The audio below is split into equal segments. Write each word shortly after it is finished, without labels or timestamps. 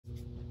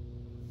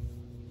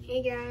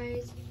Hey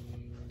guys,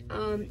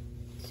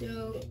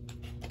 so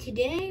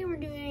today we're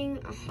doing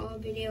a haul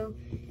video,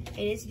 and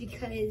it's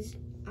because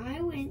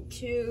I went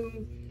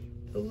to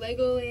the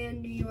Legoland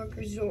New York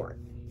Resort,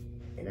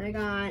 and I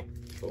got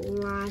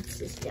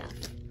lots of stuff.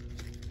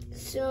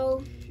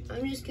 So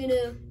I'm just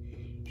gonna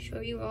show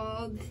you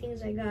all the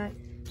things I got.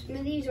 Some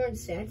of these aren't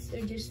sets,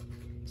 they're just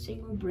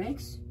single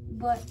bricks,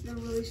 but they're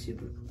really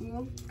super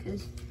cool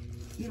because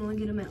you can only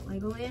get them at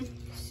Legoland.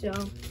 So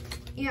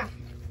yeah,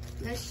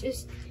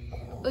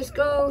 let's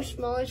go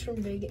smallest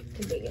from big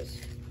to biggest.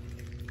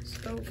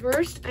 So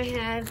first I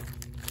have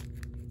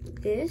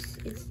this.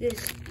 It's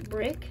this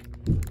brick.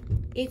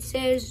 It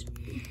says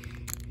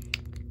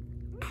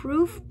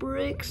Proof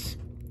Bricks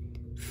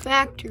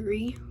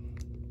Factory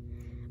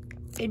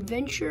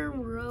Adventure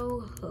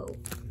Row.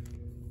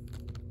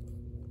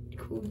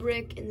 Cool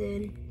brick, and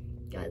then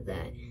got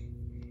that.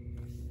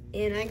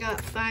 And I got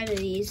 5 of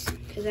these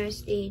because I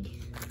stayed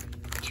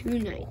 2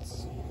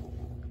 nights.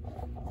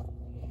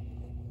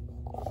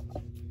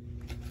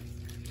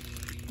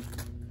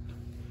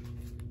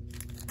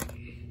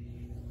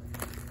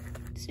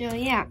 So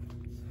yeah,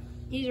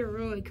 these are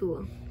really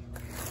cool.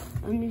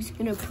 I'm just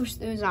gonna push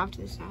those off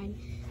to the side.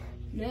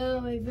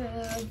 Now I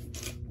have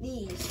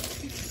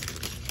these.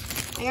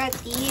 I got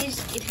these.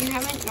 If you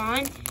haven't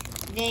gone,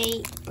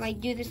 they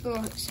like do this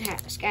little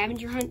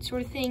scavenger hunt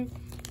sort of thing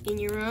in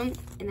your room,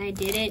 and I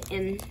did it,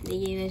 and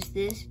they gave us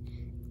this.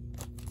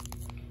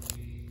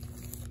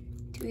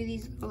 2 of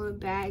these little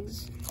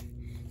bags.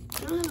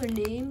 I don't have a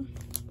name,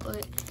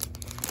 but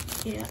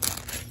yeah,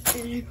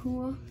 they're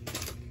cool.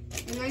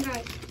 And I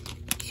got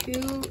 2.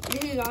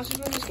 This is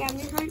also from the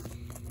scavenger hunt,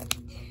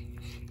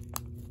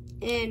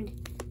 and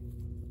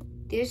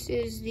this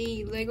is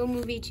the Lego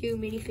Movie 2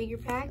 minifigure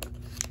pack.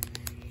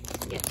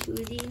 I got 2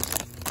 of these.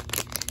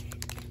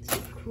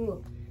 Super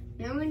cool.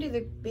 Now I'm into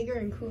the bigger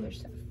and cooler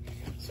stuff.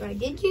 So I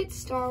did get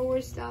Star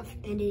Wars stuff,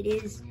 and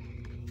it's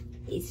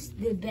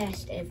the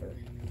best ever.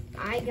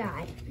 I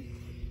got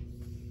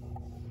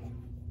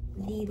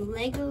the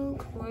Lego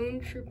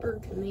Clone Trooper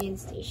Command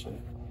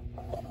Station.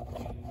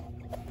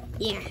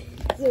 Yeah,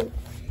 so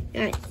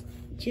guys,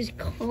 just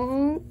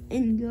call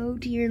and go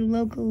to your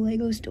local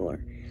Lego store.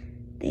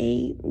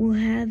 They will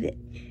have it.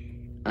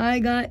 I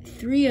got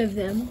 3 of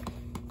them.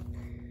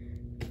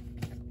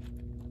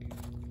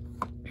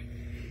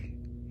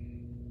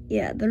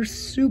 Yeah, they're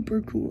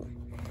super cool.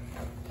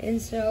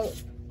 And so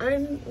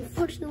I'm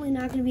unfortunately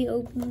not going to be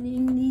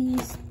opening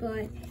these,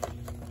 but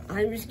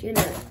I'm just going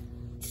to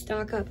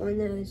stock up on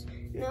those.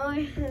 Now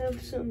I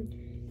have some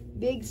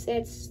big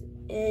sets,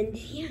 and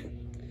yeah.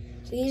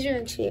 So these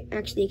are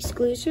actually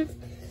exclusive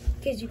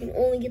because you can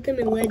only get them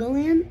in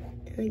Legoland.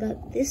 And I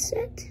got this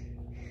set.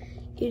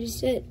 It is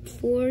set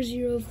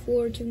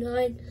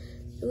 40429,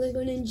 the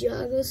Lego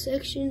Ninjago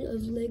section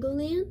of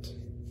Legoland.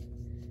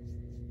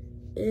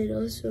 And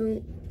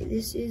also,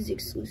 this is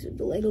exclusive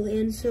to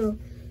Legoland, so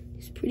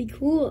it's pretty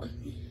cool.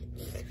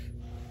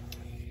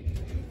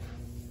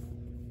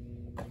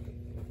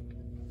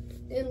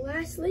 And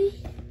lastly,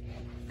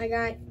 I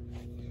got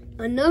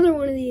another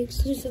one of the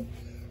exclusive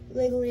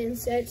Legoland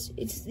sets.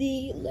 It's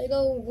the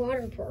Lego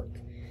Water Park.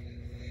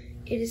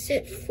 It is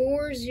set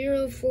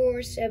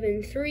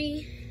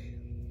 40473,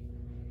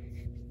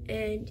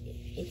 and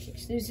it's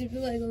exclusive to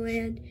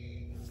Legoland.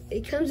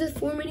 It comes with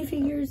 4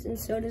 minifigures, and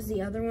so does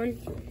the other one.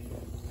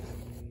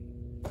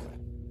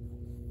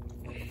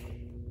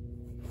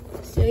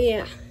 So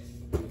yeah,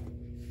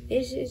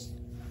 this is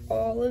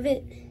all of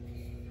it.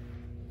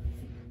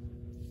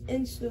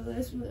 And so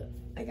that's what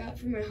I got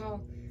for my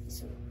haul.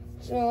 So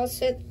I'll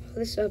set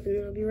this up and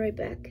then I'll be right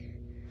back.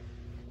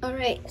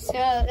 Alright,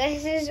 so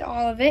this is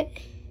all of it.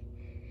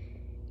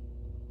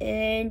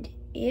 And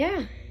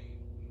yeah,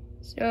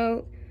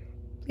 so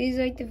please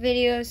like the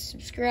video,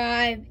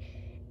 subscribe,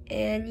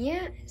 and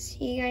yeah,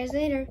 see you guys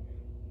later.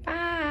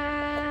 Bye.